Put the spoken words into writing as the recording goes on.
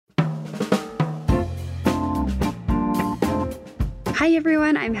Hi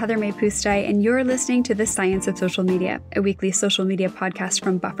everyone, I'm Heather May Pustai, and you're listening to The Science of Social Media, a weekly social media podcast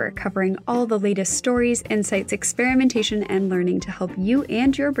from Buffer, covering all the latest stories, insights, experimentation, and learning to help you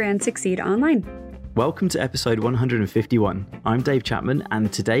and your brand succeed online. Welcome to episode 151. I'm Dave Chapman,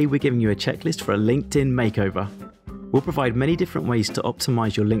 and today we're giving you a checklist for a LinkedIn makeover. We'll provide many different ways to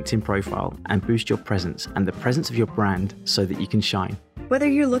optimize your LinkedIn profile and boost your presence and the presence of your brand so that you can shine. Whether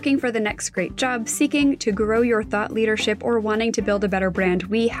you're looking for the next great job, seeking to grow your thought leadership, or wanting to build a better brand,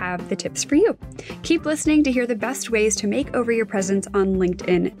 we have the tips for you. Keep listening to hear the best ways to make over your presence on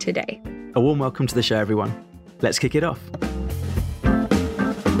LinkedIn today. A warm welcome to the show, everyone. Let's kick it off.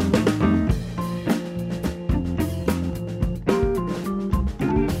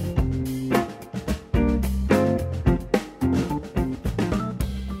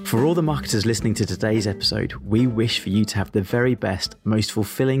 For all the marketers listening to today's episode, we wish for you to have the very best, most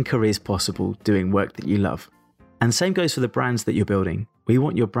fulfilling careers possible doing work that you love. And same goes for the brands that you're building. We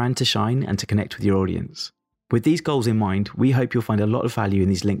want your brand to shine and to connect with your audience. With these goals in mind, we hope you'll find a lot of value in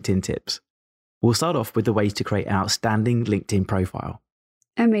these LinkedIn tips. We'll start off with the ways to create an outstanding LinkedIn profile.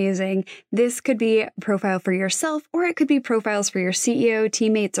 Amazing. This could be a profile for yourself, or it could be profiles for your CEO,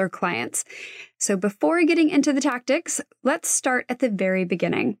 teammates, or clients. So before getting into the tactics, let's start at the very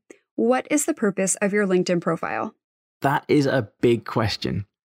beginning. What is the purpose of your LinkedIn profile? That is a big question.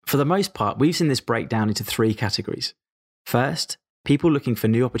 For the most part, we've seen this break down into three categories. First, people looking for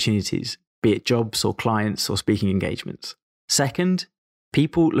new opportunities, be it jobs or clients or speaking engagements. Second,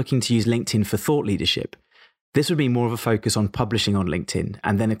 people looking to use LinkedIn for thought leadership. This would be more of a focus on publishing on LinkedIn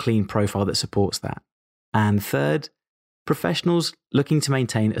and then a clean profile that supports that. And third, professionals looking to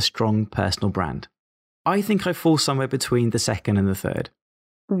maintain a strong personal brand. I think I fall somewhere between the second and the third.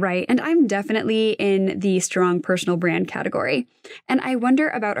 Right. And I'm definitely in the strong personal brand category. And I wonder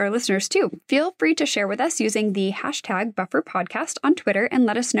about our listeners too. Feel free to share with us using the hashtag #BufferPodcast on Twitter and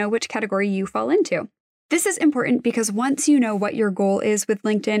let us know which category you fall into. This is important because once you know what your goal is with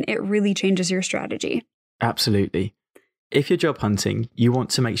LinkedIn, it really changes your strategy. Absolutely. If you're job hunting, you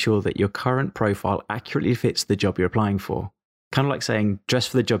want to make sure that your current profile accurately fits the job you're applying for. Kind of like saying, dress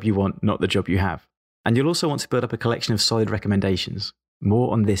for the job you want, not the job you have. And you'll also want to build up a collection of solid recommendations.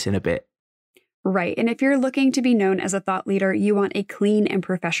 More on this in a bit. Right. And if you're looking to be known as a thought leader, you want a clean and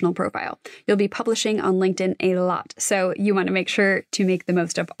professional profile. You'll be publishing on LinkedIn a lot, so you want to make sure to make the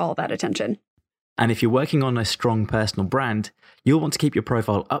most of all that attention. And if you're working on a strong personal brand, you'll want to keep your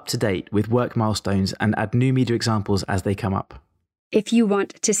profile up to date with work milestones and add new media examples as they come up. If you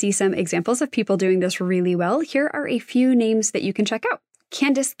want to see some examples of people doing this really well, here are a few names that you can check out.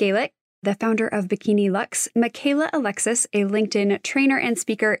 Candice Galick, the founder of Bikini Luxe, Michaela Alexis, a LinkedIn trainer and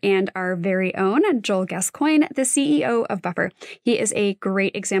speaker, and our very own Joel Gascoigne, the CEO of Buffer. He is a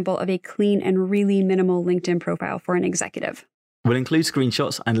great example of a clean and really minimal LinkedIn profile for an executive. We'll include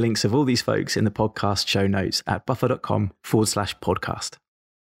screenshots and links of all these folks in the podcast show notes at buffer.com/podcast.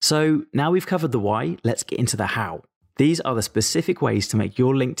 So now we've covered the why, let's get into the how. These are the specific ways to make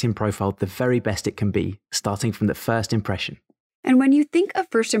your LinkedIn profile the very best it can be, starting from the first impression. And when you think of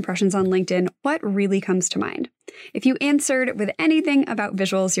first impressions on LinkedIn, what really comes to mind? If you answered with anything about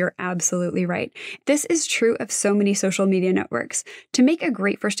visuals, you're absolutely right. This is true of so many social media networks. To make a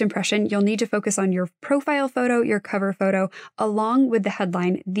great first impression, you'll need to focus on your profile photo, your cover photo, along with the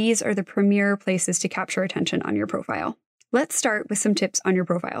headline. These are the premier places to capture attention on your profile. Let's start with some tips on your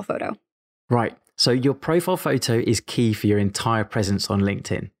profile photo. Right, so your profile photo is key for your entire presence on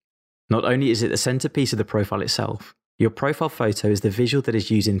LinkedIn. Not only is it the centerpiece of the profile itself, your profile photo is the visual that is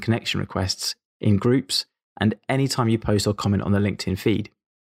used in connection requests, in groups, and anytime you post or comment on the LinkedIn feed.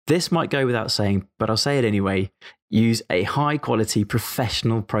 This might go without saying, but I'll say it anyway. Use a high quality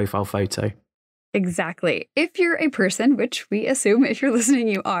professional profile photo. Exactly. If you're a person, which we assume if you're listening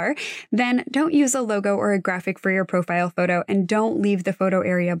you are, then don't use a logo or a graphic for your profile photo, and don't leave the photo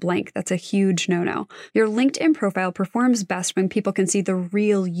area blank. That's a huge no-no. Your LinkedIn profile performs best when people can see the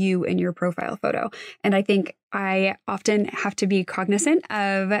real you in your profile photo. And I think I often have to be cognizant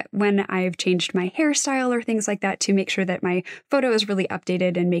of when I've changed my hairstyle or things like that to make sure that my photo is really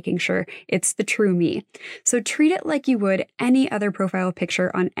updated and making sure it's the true me. So treat it like you would any other profile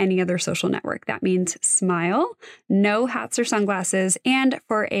picture on any other social network. That means smile, no hats or sunglasses, and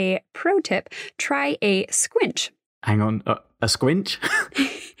for a pro tip, try a squinch. Hang on, a squinch?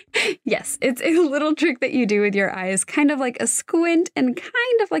 Yes, it's a little trick that you do with your eyes, kind of like a squint and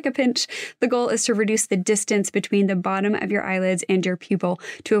kind of like a pinch. The goal is to reduce the distance between the bottom of your eyelids and your pupil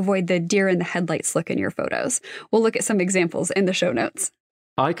to avoid the deer in the headlights look in your photos. We'll look at some examples in the show notes.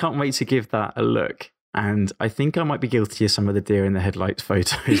 I can't wait to give that a look. And I think I might be guilty of some of the deer in the headlights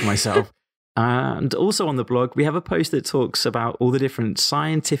photos myself. And also on the blog, we have a post that talks about all the different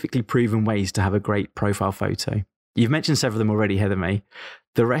scientifically proven ways to have a great profile photo. You've mentioned several of them already, Heather May.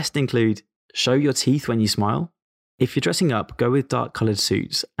 The rest include show your teeth when you smile. If you're dressing up, go with dark coloured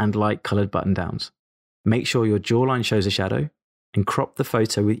suits and light coloured button downs. Make sure your jawline shows a shadow, and crop the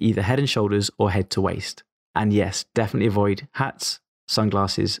photo with either head and shoulders or head to waist. And yes, definitely avoid hats,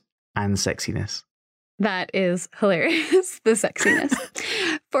 sunglasses, and sexiness. That is hilarious, the sexiness.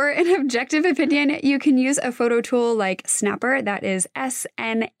 For an objective opinion, you can use a photo tool like Snapper. That is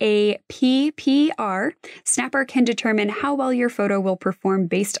SNAPPR. Snapper can determine how well your photo will perform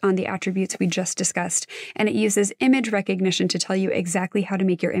based on the attributes we just discussed. And it uses image recognition to tell you exactly how to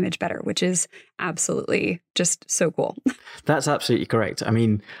make your image better, which is absolutely just so cool. That's absolutely correct. I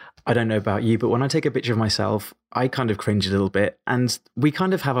mean, I don't know about you, but when I take a picture of myself, I kind of cringe a little bit. And we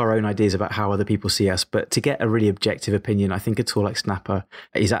kind of have our own ideas about how other people see us. But to get a really objective opinion, I think a tool like Snapper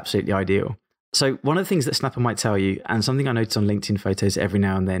is absolutely ideal. So one of the things that Snapper might tell you, and something I notice on LinkedIn photos every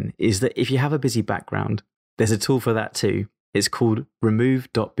now and then, is that if you have a busy background, there's a tool for that too. It's called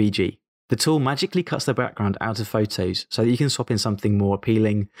remove.bg. The tool magically cuts the background out of photos so that you can swap in something more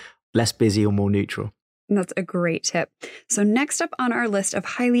appealing, less busy, or more neutral. That's a great tip. So next up on our list of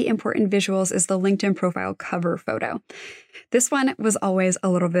highly important visuals is the LinkedIn profile cover photo. This one was always a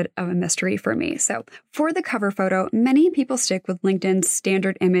little bit of a mystery for me. So for the cover photo, many people stick with LinkedIn's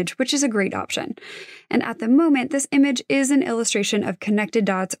standard image, which is a great option. And at the moment, this image is an illustration of connected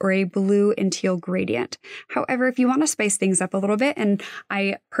dots or a blue and teal gradient. However, if you want to spice things up a little bit, and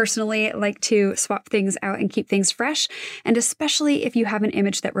I personally like to swap things out and keep things fresh, and especially if you have an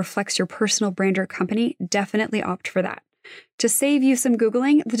image that reflects your personal brand or company, definitely opt for that. To save you some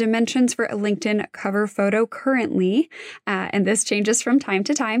Googling, the dimensions for a LinkedIn cover photo currently, and this changes from time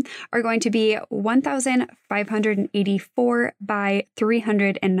to time, are going to be 1,584 by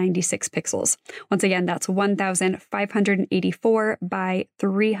 396 pixels. Once again, that's 1,584 by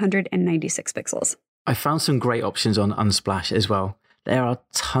 396 pixels. I found some great options on Unsplash as well. There are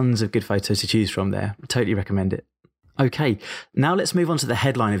tons of good photos to choose from there. I totally recommend it. Okay, now let's move on to the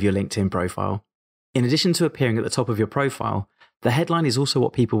headline of your LinkedIn profile. In addition to appearing at the top of your profile, the headline is also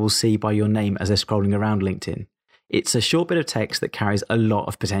what people will see by your name as they're scrolling around LinkedIn. It's a short bit of text that carries a lot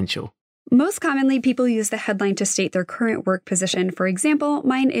of potential. Most commonly, people use the headline to state their current work position. For example,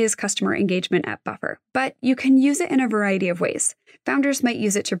 mine is customer engagement at Buffer, but you can use it in a variety of ways. Founders might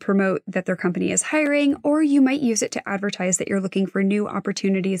use it to promote that their company is hiring, or you might use it to advertise that you're looking for new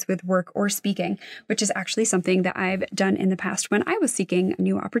opportunities with work or speaking, which is actually something that I've done in the past when I was seeking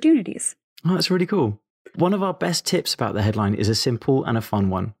new opportunities. Oh, that's really cool. One of our best tips about the headline is a simple and a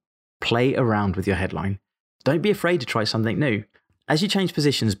fun one. Play around with your headline. Don't be afraid to try something new. As you change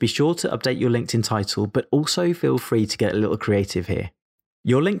positions, be sure to update your LinkedIn title, but also feel free to get a little creative here.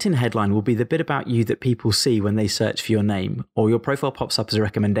 Your LinkedIn headline will be the bit about you that people see when they search for your name, or your profile pops up as a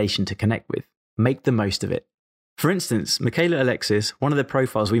recommendation to connect with. Make the most of it. For instance, Michaela Alexis, one of the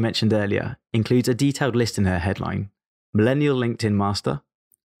profiles we mentioned earlier, includes a detailed list in her headline. Millennial LinkedIn Master,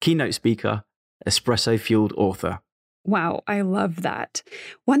 keynote speaker, espresso-fueled author. Wow, I love that.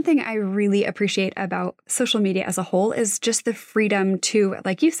 One thing I really appreciate about social media as a whole is just the freedom to,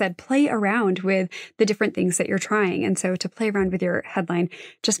 like you said, play around with the different things that you're trying. And so to play around with your headline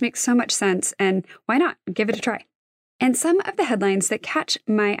just makes so much sense. And why not? Give it a try. And some of the headlines that catch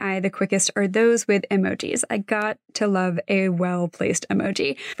my eye the quickest are those with emojis. I got to love a well-placed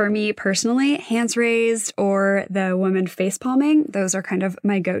emoji. For me personally, hands raised or the woman face palming, those are kind of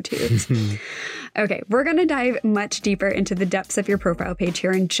my go-tos. Okay, we're going to dive much deeper into the depths of your profile page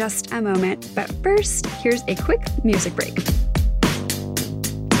here in just a moment. But first, here's a quick music break.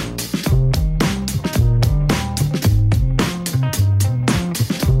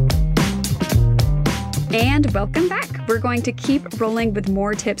 And welcome back. We're going to keep rolling with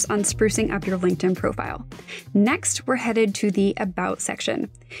more tips on sprucing up your LinkedIn profile. Next, we're headed to the About section.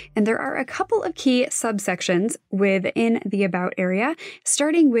 And there are a couple of key subsections within the About area,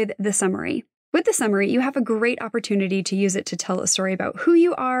 starting with the summary. With the summary, you have a great opportunity to use it to tell a story about who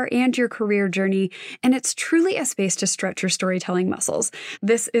you are and your career journey, and it's truly a space to stretch your storytelling muscles.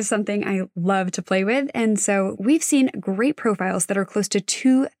 This is something I love to play with, and so we've seen great profiles that are close to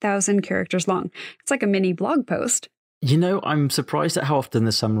 2,000 characters long. It's like a mini blog post. You know, I'm surprised at how often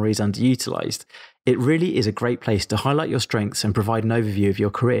the summary is underutilized. It really is a great place to highlight your strengths and provide an overview of your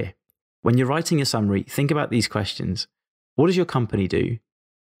career. When you're writing a summary, think about these questions. What does your company do?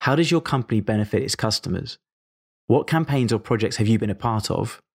 How does your company benefit its customers? What campaigns or projects have you been a part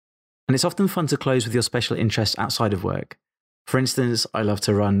of? And it's often fun to close with your special interests outside of work. For instance, I love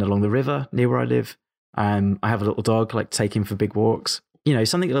to run along the river near where I live. I have a little dog, I like to take him for big walks.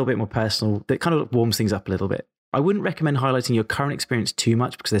 something a little bit more personal that kind of warms things up a little bit. I wouldn't recommend highlighting your current experience too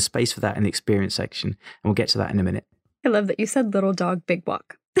much because there's space for that in the experience section, and we'll get to that in a minute. I love that you said little dog, big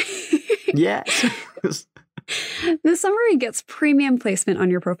walk. Yes. The summary gets premium placement on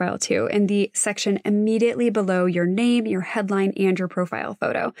your profile too, in the section immediately below your name, your headline, and your profile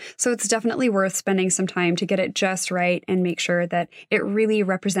photo. So it's definitely worth spending some time to get it just right and make sure that it really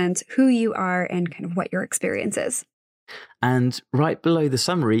represents who you are and kind of what your experience is. And right below the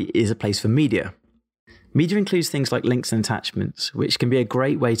summary is a place for media. Media includes things like links and attachments, which can be a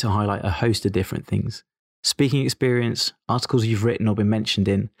great way to highlight a host of different things. Speaking experience, articles you've written or been mentioned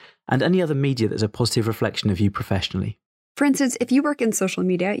in, and any other media that's a positive reflection of you professionally. For instance, if you work in social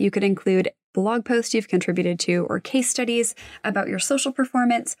media, you could include blog posts you've contributed to, or case studies about your social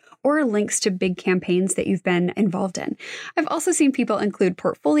performance, or links to big campaigns that you've been involved in. I've also seen people include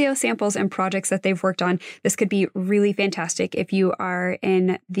portfolio samples and projects that they've worked on. This could be really fantastic if you are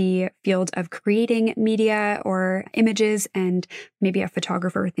in the field of creating media or images and maybe a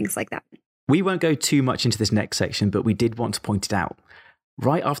photographer, things like that. We won't go too much into this next section, but we did want to point it out.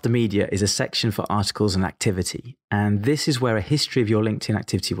 Right after media is a section for articles and activity, and this is where a history of your LinkedIn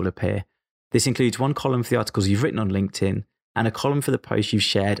activity will appear. This includes one column for the articles you've written on LinkedIn and a column for the posts you've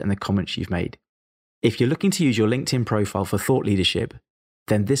shared and the comments you've made. If you're looking to use your LinkedIn profile for thought leadership,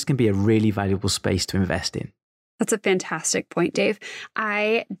 then this can be a really valuable space to invest in. That's a fantastic point, Dave.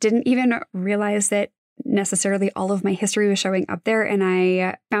 I didn't even realize that necessarily all of my history was showing up there, and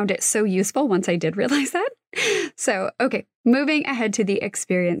I found it so useful once I did realize that. So, okay, moving ahead to the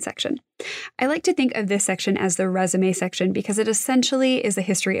experience section. I like to think of this section as the resume section because it essentially is a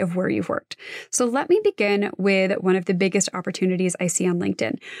history of where you've worked. So let me begin with one of the biggest opportunities I see on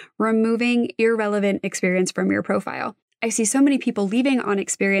LinkedIn, removing irrelevant experience from your profile. I see so many people leaving on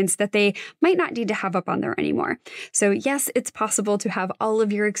experience that they might not need to have up on there anymore. So yes, it's possible to have all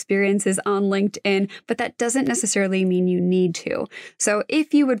of your experiences on LinkedIn, but that doesn't necessarily mean you need to. So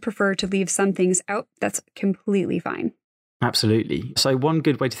if you would prefer to leave some things out, that's completely fine. Absolutely. So one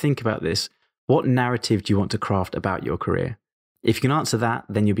good way to think about this, what narrative do you want to craft about your career? If you can answer that,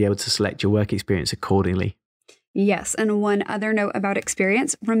 then you'll be able to select your work experience accordingly. Yes, and one other note about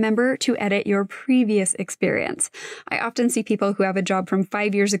experience, remember to edit your previous experience. I often see people who have a job from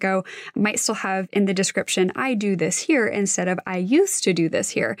 5 years ago might still have in the description, I do this here instead of I used to do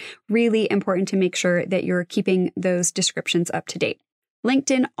this here. Really important to make sure that you're keeping those descriptions up to date.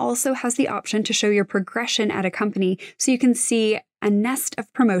 LinkedIn also has the option to show your progression at a company so you can see a nest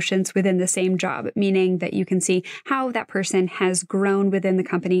of promotions within the same job, meaning that you can see how that person has grown within the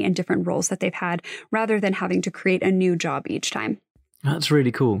company and different roles that they've had, rather than having to create a new job each time. That's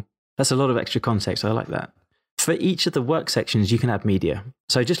really cool. That's a lot of extra context. I like that. For each of the work sections, you can add media.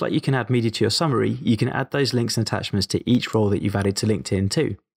 So just like you can add media to your summary, you can add those links and attachments to each role that you've added to LinkedIn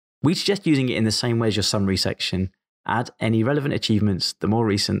too. We suggest using it in the same way as your summary section. Add any relevant achievements, the more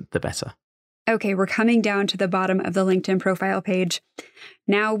recent, the better. Okay, we're coming down to the bottom of the LinkedIn profile page.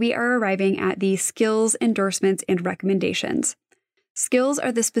 Now we are arriving at the skills, endorsements, and recommendations. Skills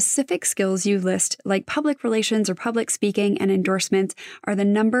are the specific skills you list, like public relations or public speaking, and endorsements are the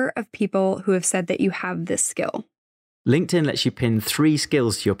number of people who have said that you have this skill. LinkedIn lets you pin 3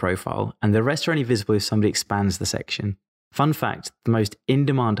 skills to your profile, and the rest are only visible if somebody expands the section. Fun fact, the most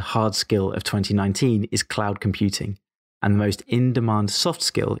in-demand hard skill of 2019 is cloud computing, and the most in-demand soft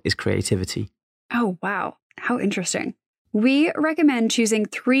skill is creativity. Oh, wow. How interesting. We recommend choosing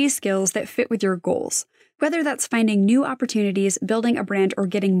 3 skills that fit with your goals, whether that's finding new opportunities, building a brand, or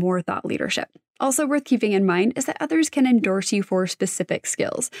getting more thought leadership. Also worth keeping in mind is that others can endorse you for specific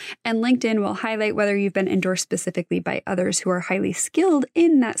skills, and LinkedIn will highlight whether you've been endorsed specifically by others who are highly skilled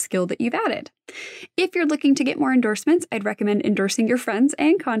in that skill that you've added. If you're looking to get more endorsements, I'd recommend endorsing your friends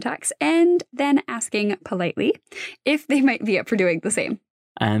and contacts and then asking politely if they might be up for doing the same.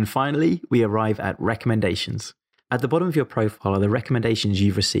 And finally, we arrive at recommendations. At the bottom of your profile are the recommendations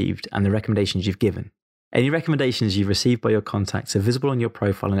you've received and the recommendations you've given. Any recommendations you've received by your contacts are visible on your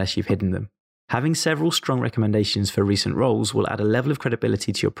profile unless you've hidden them. Having several strong recommendations for recent roles will add a level of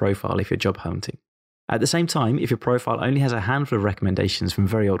credibility to your profile if you're job hunting. At the same time, if your profile only has a handful of recommendations from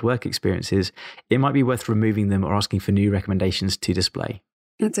very old work experiences, it might be worth removing them or asking for new recommendations to display.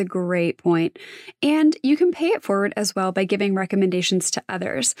 That's a great point. And you can pay it forward as well by giving recommendations to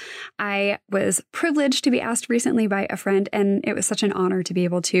others. I was privileged to be asked recently by a friend, and it was such an honor to be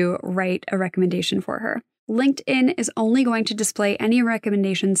able to write a recommendation for her. LinkedIn is only going to display any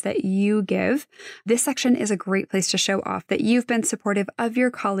recommendations that you give. This section is a great place to show off that you've been supportive of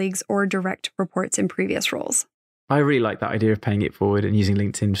your colleagues or direct reports in previous roles. I really like that idea of paying it forward and using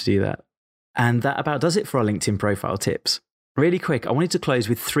LinkedIn to do that. And that about does it for our LinkedIn profile tips. Really quick, I wanted to close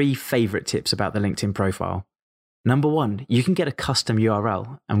with 3 favorite tips about the LinkedIn profile. Number 1, you can get a custom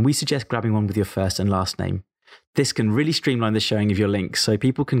URL, and we suggest grabbing one with your first and last name. This can really streamline the showing of your links so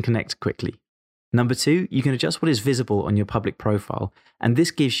people can connect quickly. Number 2, you can adjust what is visible on your public profile, and this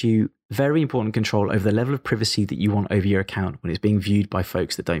gives you very important control over the level of privacy that you want over your account when it's being viewed by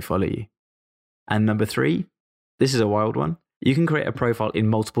folks that don't follow you. And number 3, this is a wild one, you can create a profile in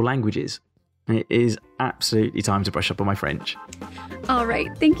multiple languages. It is absolutely time to brush up on my French. All right.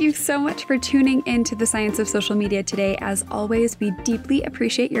 Thank you so much for tuning into the Science of Social Media today. As always, we deeply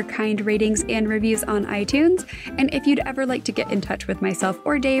appreciate your kind ratings and reviews on iTunes. And if you'd ever like to get in touch with myself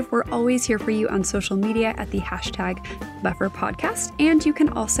or Dave, we're always here for you on social media at the #BufferPodcast. And you can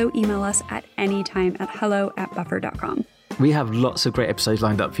also email us at any time at hello@buffer.com. We have lots of great episodes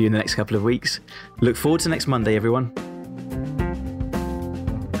lined up for you in the next couple of weeks. Look forward to next Monday, everyone.